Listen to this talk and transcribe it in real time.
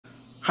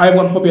Hi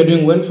everyone, hope you're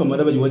doing well from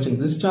wherever you're watching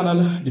this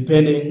channel,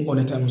 depending on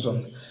the time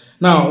zone.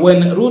 Now,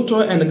 when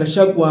Ruto and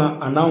Gachagua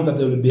announced that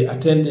they will be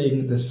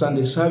attending the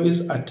Sunday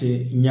service at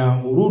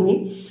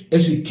Nyahururu,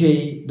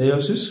 SEK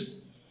Diocese,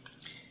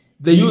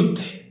 the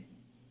youth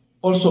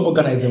also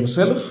organized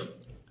themselves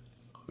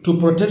to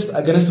protest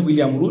against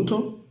William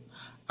Ruto,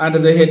 and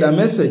they had a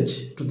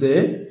message to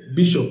the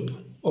Bishop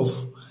of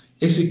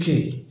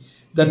SEK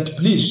that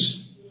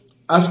please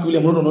ask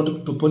William Ruto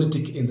not to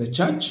politic in the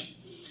church.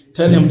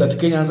 Tell him that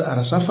Kenyans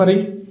are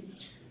suffering,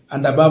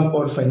 and above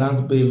all,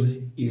 finance bill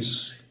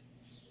is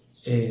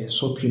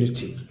so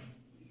punitive.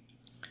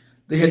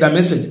 They had a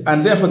message,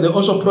 and therefore they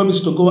also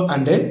promised to go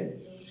and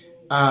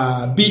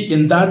be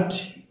in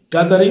that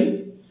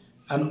gathering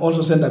and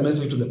also send a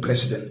message to the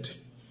president.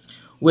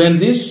 When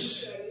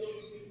this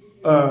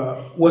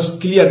was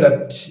clear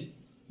that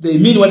they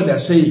mean what they are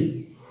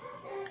saying,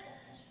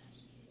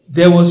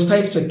 there was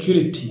tight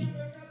security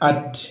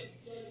at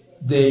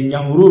the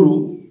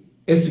Nyahururu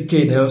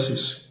SK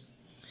Diocese.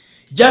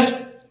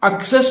 Just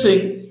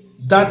accessing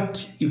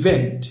that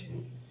event,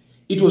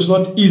 it was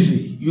not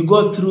easy. You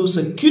go through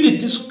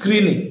security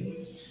screening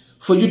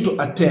for you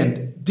to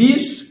attend.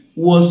 This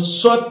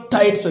was so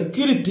tight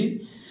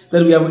security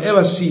that we have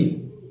ever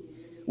seen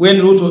when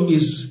Ruto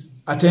is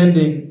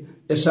attending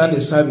a Sunday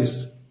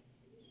service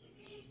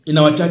in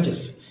our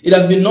churches. It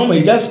has been normal.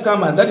 He just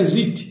come and that is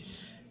it.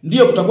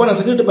 Ndio kutakuwa na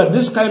security, but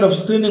this kind of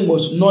screening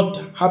was not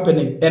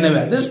happening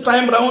anywhere. This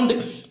time round,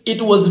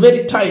 it was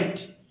very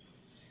tight.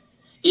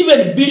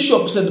 Even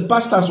bishops and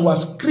pastors were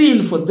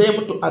screened for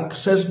them to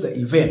access the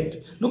event.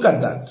 Look at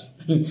that.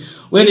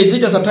 When it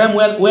reaches a time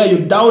where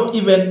you doubt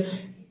even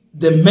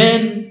the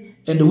men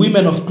and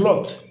women of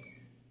cloth.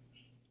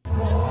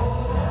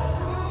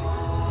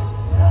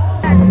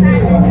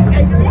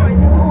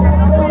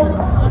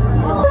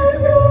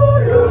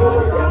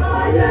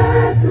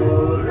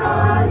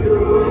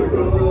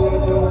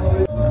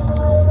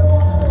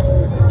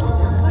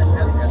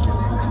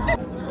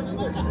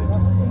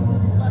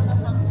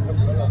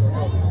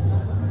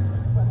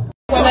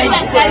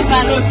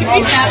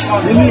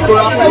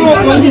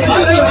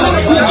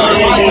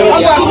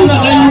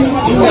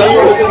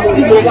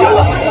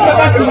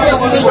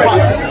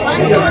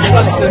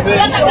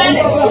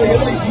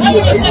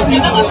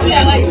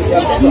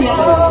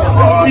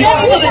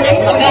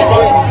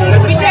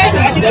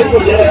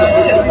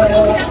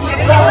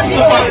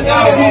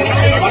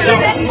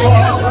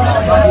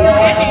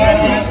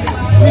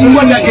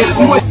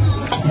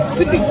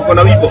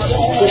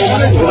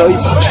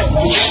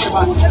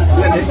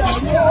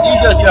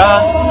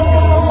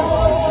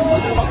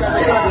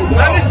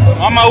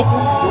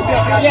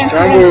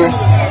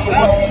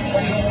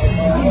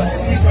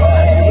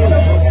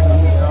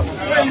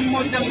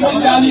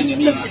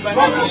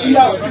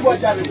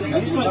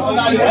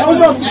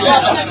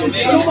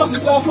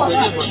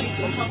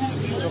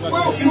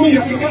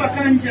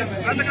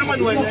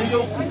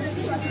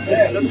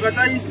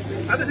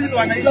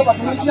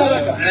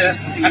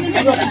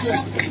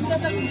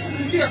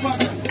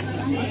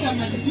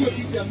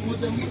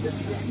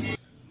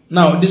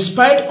 Now,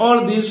 despite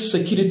all these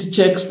security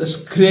checks, the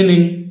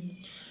screening,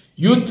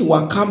 youth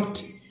were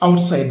camped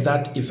outside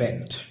that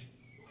event.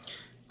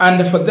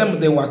 And for them,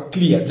 they were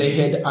clear. They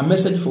had a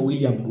message for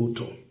William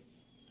Ruto.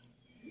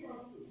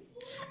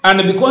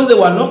 And because they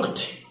were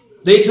locked,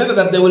 they said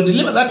that they will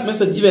deliver that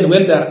message even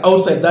when they are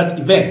outside that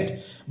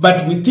event,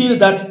 but within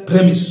that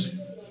premise.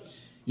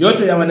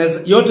 Yote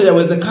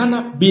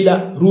Yawezekana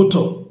Bila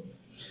Ruto.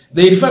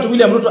 They refer to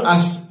William Ruto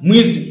as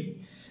Mwizi.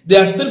 They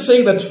are still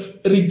saying that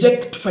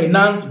reject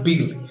finance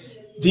bill.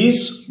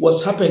 This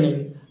was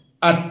happening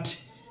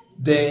at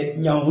the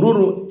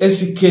Nyahururu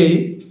SK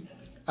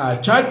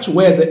church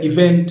where the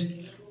event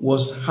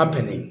was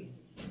happening.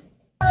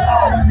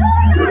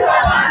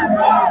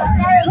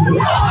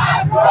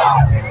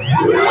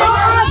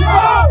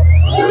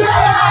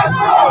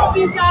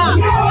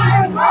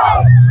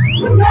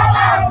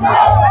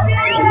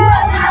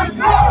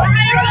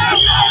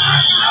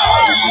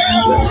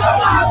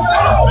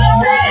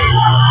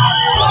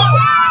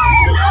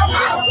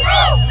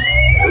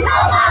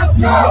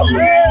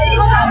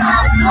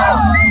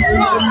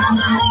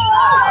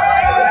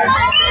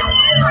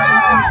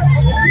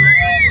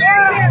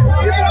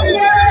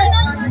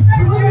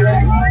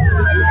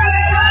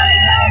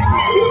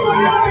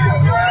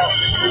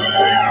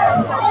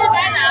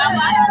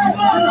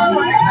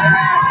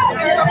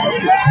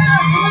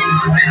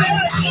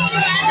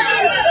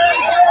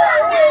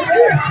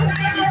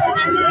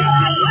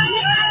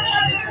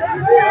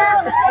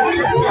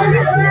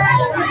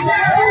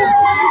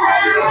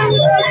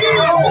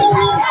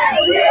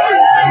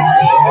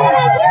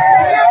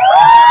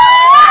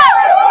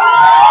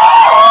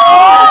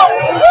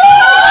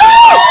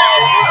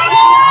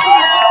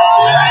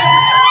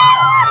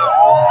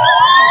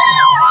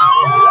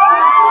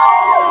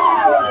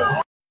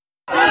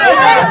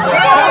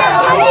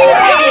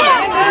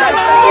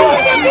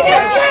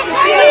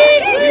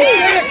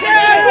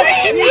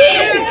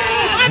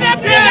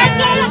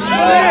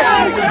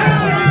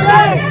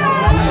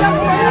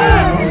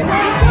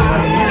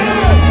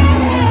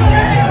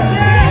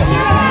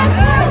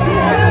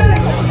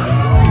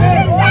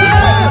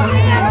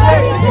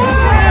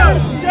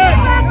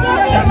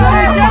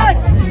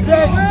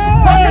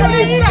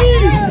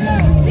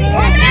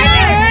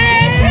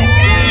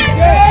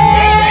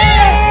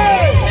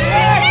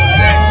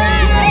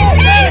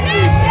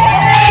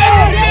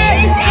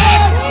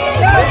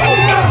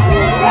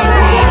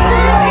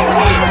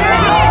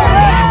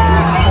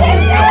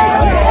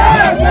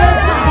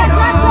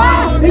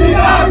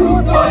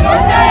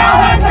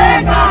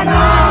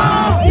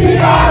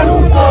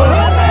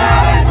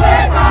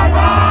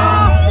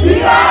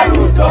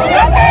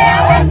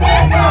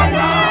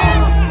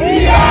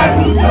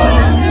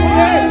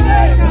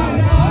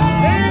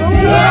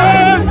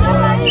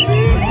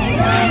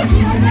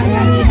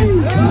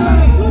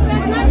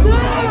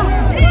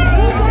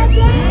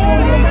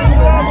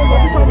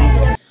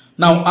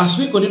 Now, as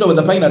we continue with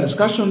the final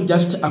discussion,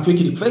 just a quick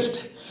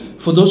request.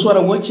 For those who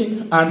are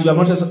watching and you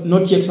have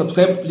not yet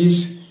subscribed,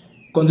 please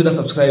consider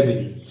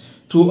subscribing.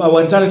 To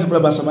our returning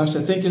subscribers, I must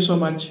say thank you so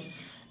much.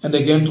 And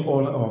again, to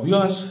all our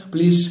viewers,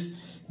 please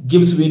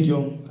give this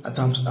video a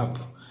thumbs up.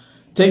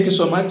 Thank you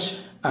so much,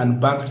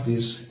 and back to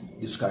this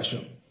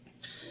discussion.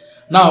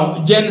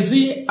 Now, Gen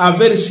Z are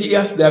very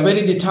serious. They are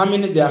very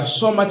determined. They are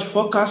so much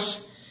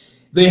focused.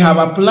 They have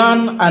a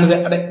plan,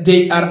 and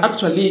they are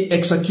actually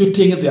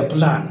executing their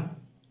plan.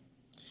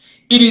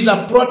 It is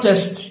a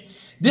protest.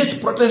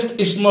 This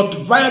protest is not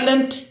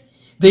violent.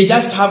 They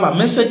just have a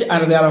message,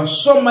 and they are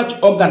so much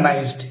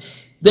organized.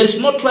 There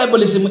is no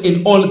tribalism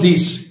in all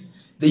this.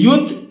 The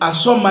youth are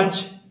so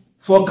much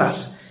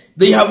focused.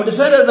 They have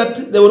decided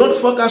that they will not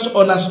focus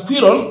on a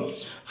squirrel.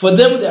 For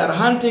them, they are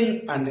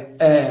hunting, and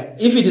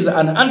if it is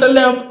an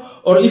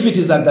antelope, or if it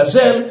is a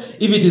gazelle,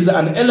 if it is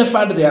an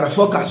elephant, they are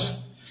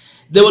focused.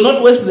 They will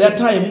not waste their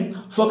time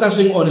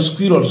focusing on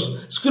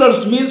squirrels.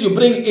 Squirrels means you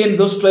bring in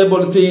those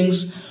tribal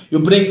things, you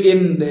bring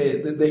in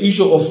the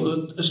issue of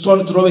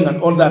stone throwing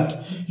and all that.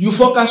 You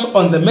focus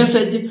on the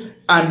message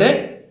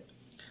and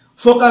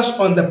focus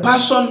on the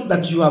person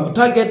that you have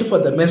targeted for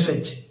the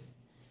message.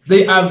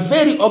 They are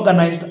very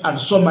organized and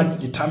so much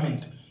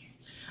determined.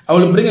 I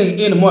will bring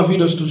in more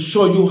videos to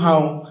show you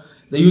how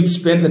the youth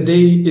spend the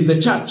day in the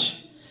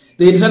church.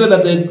 They decided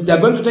that they are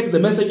going to take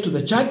the message to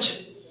the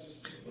church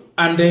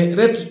and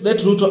let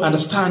Ruto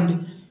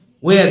understand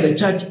where the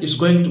church is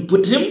going to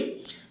put him.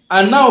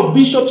 And now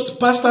bishops,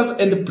 pastors,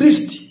 and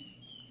priests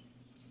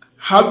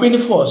have been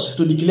forced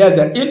to declare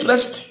their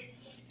interest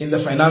in the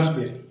finance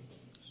bill.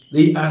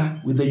 They are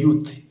with the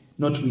youth,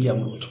 not William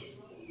Ruto.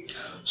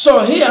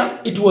 So here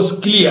it was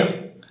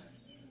clear.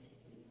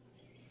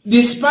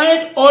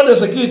 Despite all the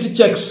security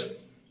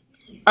checks,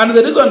 and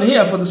the reason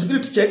here for the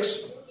security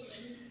checks,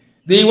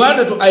 they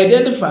wanted to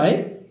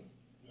identify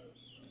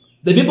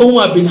the people who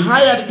have been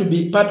hired to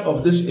be part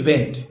of this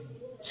event,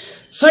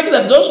 such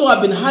that those who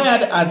have been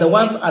hired are the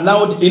ones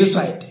allowed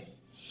inside.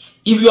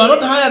 If you are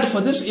not hired for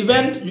this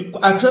event,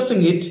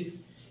 accessing it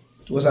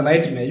was a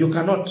nightmare. You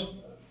cannot.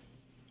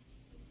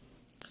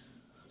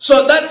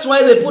 So that's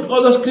why they put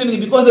all those screening,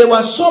 because they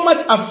were so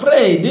much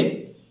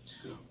afraid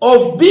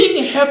of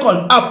being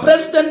heckled, a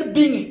president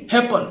being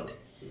heckled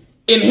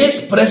in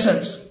his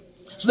presence.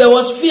 So there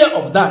was fear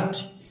of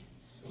that,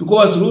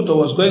 because Ruto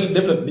was going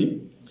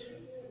definitely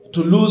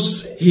to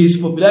lose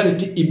his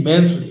popularity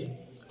immensely.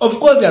 Of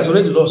course, he has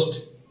already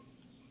lost.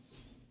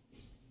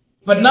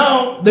 But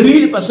now, the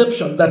real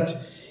perception that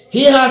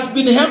he has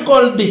been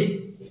heckled in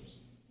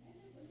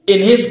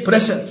his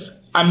presence.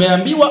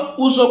 Ameambiwa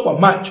uso kwa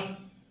macho.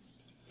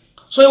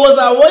 So he was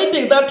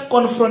avoiding that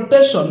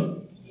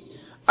confrontation,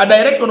 a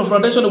direct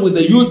confrontation with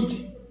the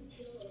youth.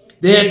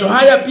 They had to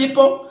hire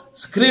people,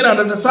 screen and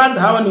understand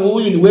hawa ni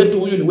huyu ni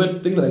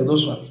wetu, things like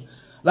those ones.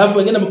 Alafu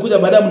wengine mkuja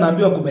baadaye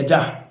mnaambiwa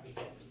kumejaa.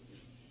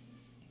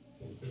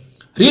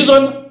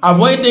 Reason,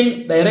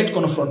 avoiding direct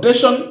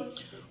confrontation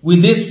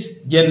with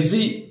this Gen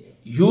Z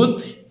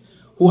youth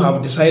who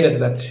have decided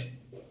that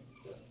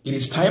it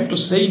is time to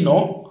say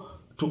no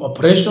to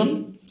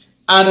oppression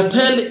and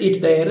tell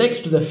it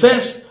direct to the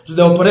face, to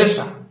the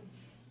oppressor.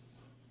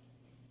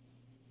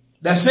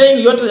 They're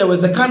saying Yote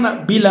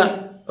Yawezekana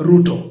Bila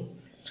Ruto.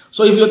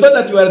 So if you thought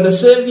that you are the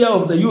savior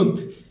of the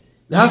youth,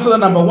 the answer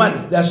number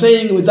one, they're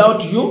saying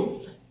without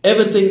you,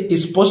 everything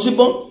is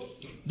possible.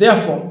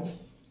 Therefore,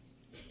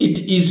 it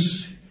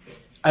is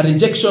a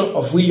rejection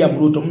of William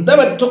Ruto.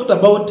 Mdava talked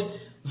about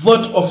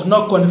vote of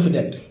no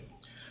confidence.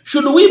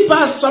 Should we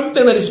pass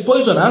something that is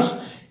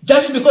poisonous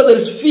just because there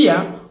is fear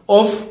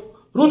of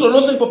Ruto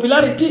losing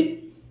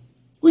popularity?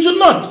 We should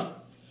not.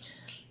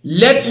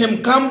 Let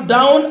him come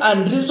down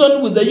and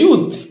reason with the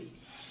youth.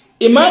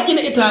 Imagine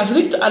it has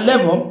reached a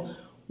level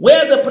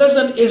where the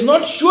president is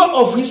not sure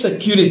of his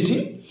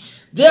security.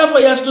 Therefore,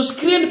 he has to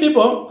screen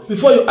people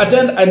before you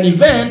attend an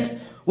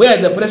event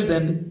where the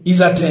president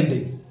is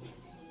attending.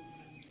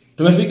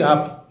 Tumefika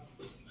hapo.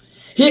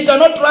 He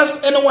cannot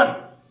trust anyone.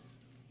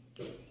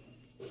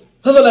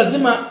 Sasa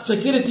lazima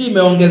security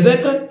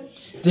imeongezeka.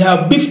 They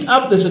have beefed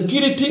up the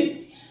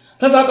security.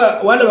 Sasa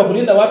hata wale wa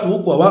kulinda watu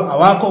huko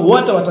hawako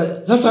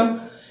wote sasa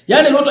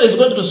yani Ruto is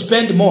going to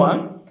spend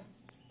more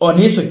on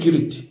his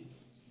security.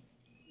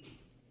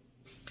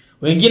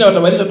 Wengine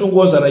watabadilisha tu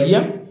nguo za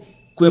raia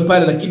kuwe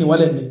pale, lakini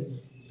wale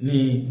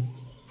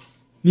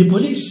ni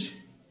polisi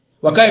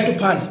wakae tu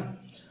pale.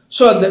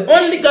 So the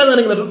only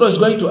gathering that Ruto is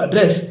going to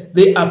address,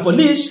 they are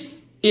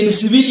police in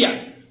civilian.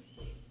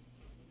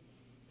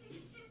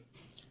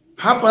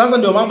 Hapo sasa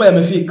ndio mambo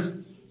yamefika.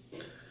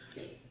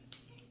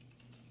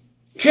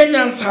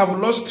 Kenyans have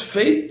lost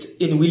faith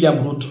in William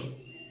Ruto.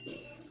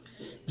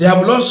 They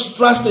have lost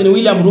trust in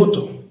William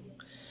Ruto.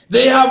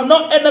 They have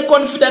not any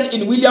confidence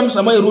in William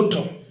Samoei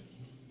Ruto.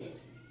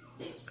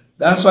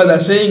 That's why they're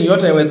saying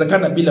Yote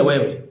Yawezekana Bila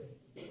wewe.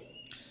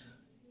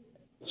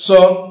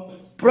 So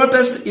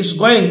protest is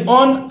going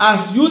on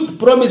as youth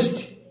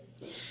promised.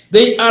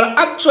 They are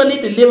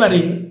actually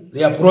delivering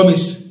their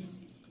promise.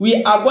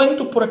 We are going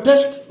to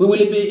protest. We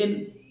will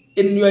be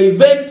in your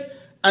event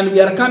and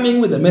we are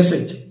coming with a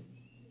message.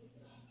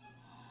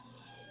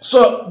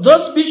 So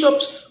those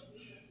bishops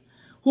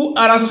who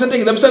are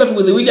associating themselves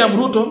with William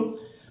Ruto,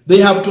 they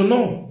have to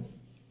know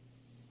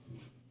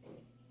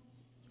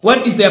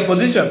what is their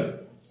position.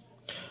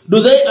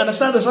 Do they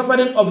understand the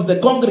suffering of the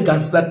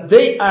congregants that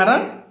they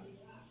are,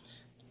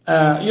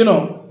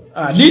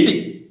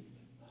 leading?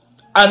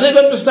 Are they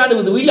going to stand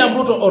with William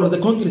Ruto or the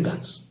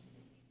congregants?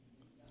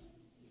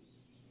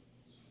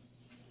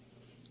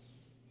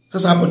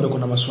 Sasa hapo ndio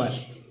kuna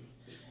maswali.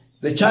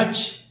 The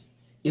church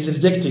is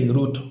rejecting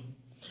Ruto.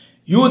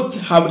 Youth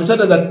have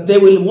decided that they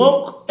will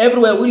walk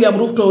everywhere William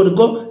Ruto will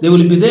go. They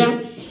will be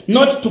there,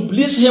 not to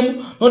please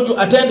him, not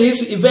to attend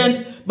his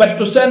event, but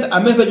to send a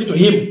message to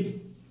him.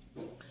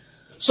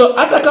 So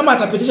hata kama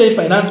atapitisha hii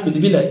finance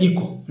bill bila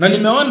iko, na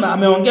nimeona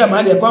ameongea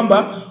mahali ya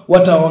kwamba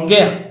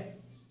wataongea,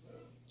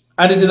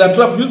 and it is a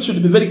trap. Youth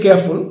should be very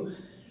careful.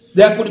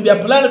 There could be a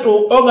plan to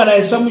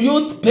organize some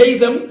youth, pay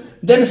them,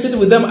 then sit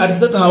with them at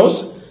that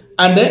house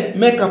and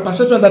make a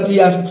perception that he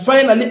has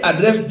finally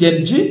addressed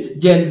Gen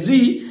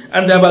Z,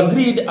 and they have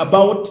agreed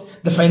about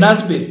the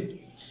finance bill.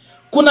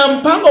 Kuna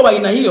mpango wa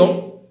aina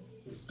hiyo,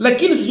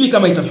 lakini sijui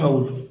kama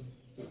itafaulu.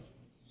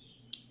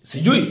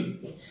 Sijui.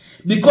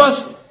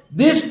 Because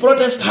this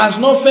protest has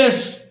no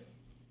face.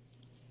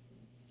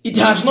 It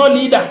has no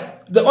leader.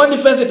 The only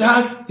face it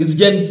has is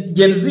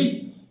Gen Z.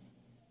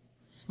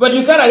 But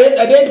you can't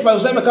identify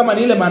useme kama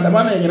ni ile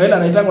maandamano yenye Raila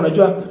anaitanga,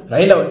 unajua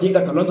Raila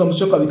Odinga, Kalonzo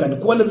Musyoka, we can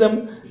call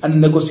them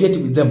and negotiate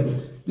with them.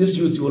 This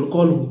youth you will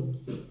call who?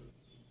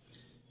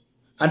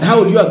 And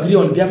how will you agree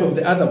on behalf of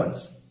the other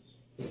ones?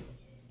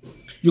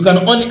 You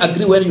can only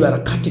agree when you are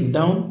cutting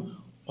down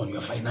on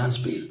your finance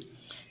bill.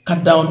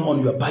 Cut down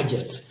on your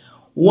budgets.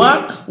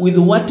 Work with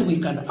what we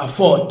can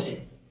afford.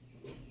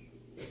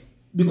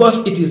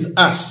 Because it is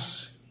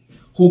us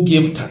who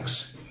give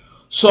tax.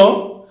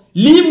 So,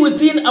 live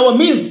within our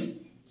means,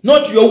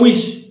 not your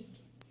wish.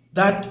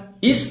 That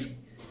is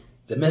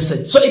the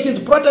message. So it is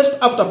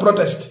protest after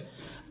protest.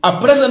 A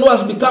president who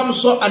has become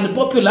so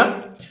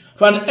unpopular,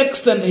 to an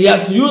extent he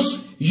has to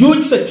use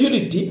huge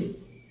security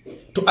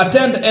to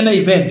attend any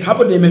event.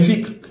 Hapo ndio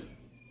imefika.